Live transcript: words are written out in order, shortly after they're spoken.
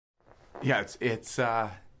Yeah,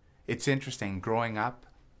 it's interesting. Growing up,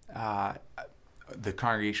 uh, the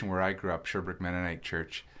congregation where I grew up, Sherbrooke Mennonite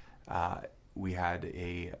Church, uh, we had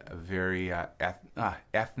a very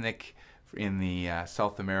ethnic, in the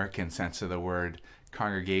South American sense of the word,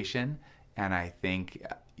 congregation, and I think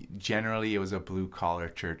generally it was a blue collar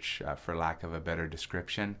church, for lack of a better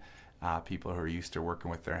description. People who are used to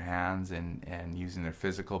working with their hands and using their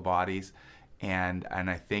physical bodies, and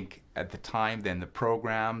I think at the time then the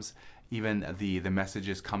programs, even the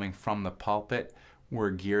messages coming from the pulpit,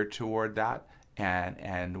 were geared toward that,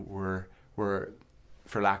 and were,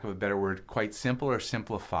 for lack of a better word, quite simple or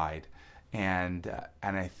simplified, and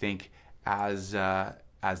I think as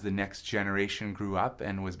the next generation grew up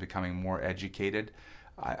and was becoming more educated,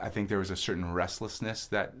 I think there was a certain restlessness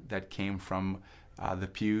that came from the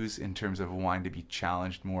pews in terms of wanting to be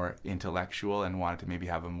challenged, more intellectual, and wanted to maybe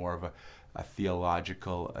have a more of a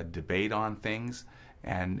theological debate on things,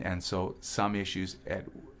 and so some issues at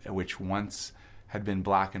which once had been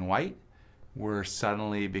black and white were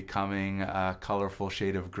suddenly becoming a colorful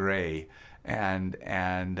shade of gray, and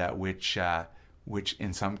which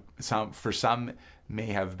in some for some may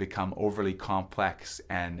have become overly complex,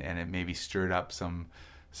 and it maybe stirred up some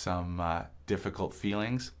difficult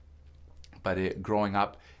feelings. But growing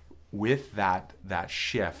up with that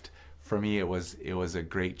shift, for me it was a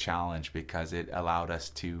great challenge, because it allowed us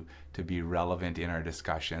to be relevant in our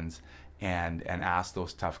discussions and ask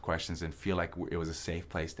those tough questions and feel like it was a safe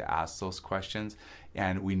place to ask those questions.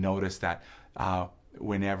 And we noticed that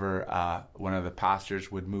whenever one of the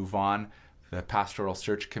pastors would move on, the pastoral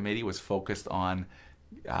search committee was focused on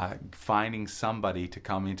finding somebody to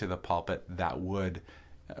come into the pulpit that would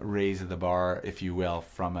raise the bar, if you will,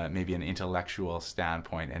 from maybe an intellectual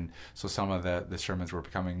standpoint. And so some of the sermons were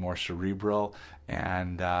becoming more cerebral,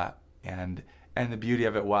 and the beauty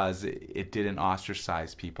of it was it didn't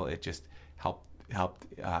ostracize people. It just helped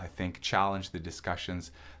I think challenge the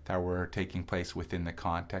discussions that were taking place within the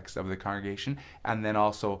context of the congregation, and then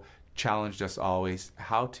also challenged us always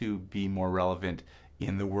how to be more relevant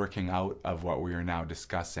in the working out of what we are now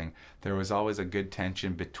discussing. There was always a good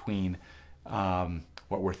tension between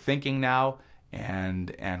what we're thinking now and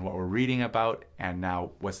what we're reading about, and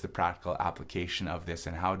now what's the practical application of this,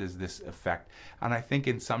 and how does this affect. And I think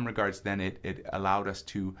in some regards then it allowed us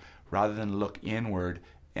to, rather than look inward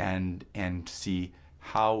and see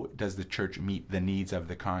how does the church meet the needs of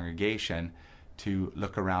the congregation, to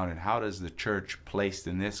look around and how does the church placed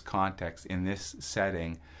in this context, in this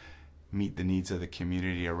setting, meet the needs of the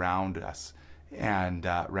community around us, and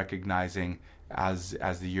recognizing as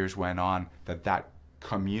the years went on that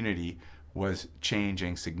community was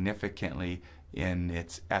changing significantly in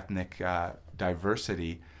its ethnic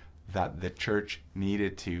diversity, that the church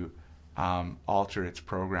needed to alter its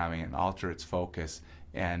programming and alter its focus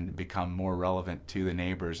and become more relevant to the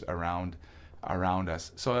neighbors around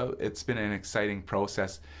us. So it's been an exciting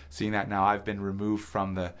process seeing that. Now I've been removed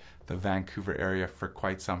from the Vancouver area for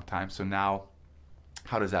quite some time, so now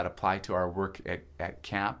how does that apply to our work at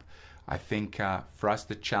camp? I think for us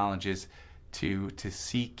the challenge is to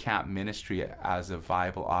see camp ministry as a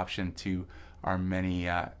viable option to our many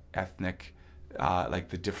ethnic, like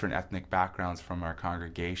the different ethnic backgrounds from our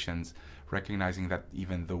congregations, recognizing that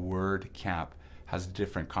even the word camp has a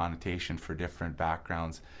different connotation for different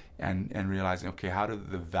backgrounds, and realizing, okay, how do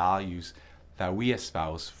the values that we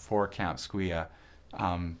espouse for Camp Squia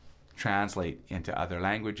translate into other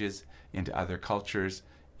languages, into other cultures,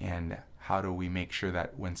 and how do we make sure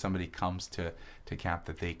that when somebody comes to camp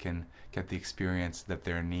that they can get the experience that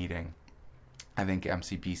they're needing. I think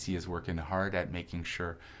MCPC is working hard at making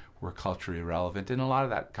sure we're culturally relevant, and a lot of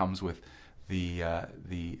that comes with the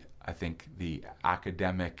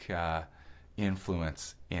academic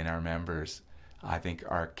influence in our members. I think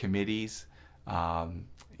our committees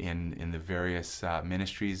in the various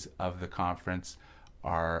ministries of the conference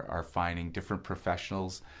are finding different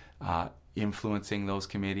professionals influencing those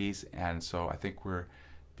committees, and so I think we're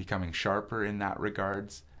becoming sharper in that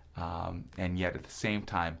regards, and yet at the same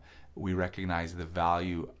time we recognize the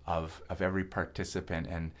value of every participant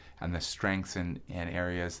and the strengths in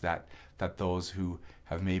areas that those who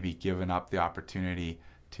have maybe given up the opportunity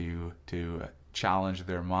to challenge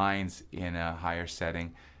their minds in a higher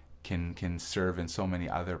setting can serve in so many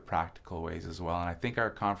other practical ways as well. And I think our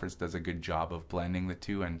conference does a good job of blending the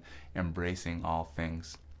two and embracing all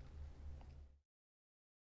things.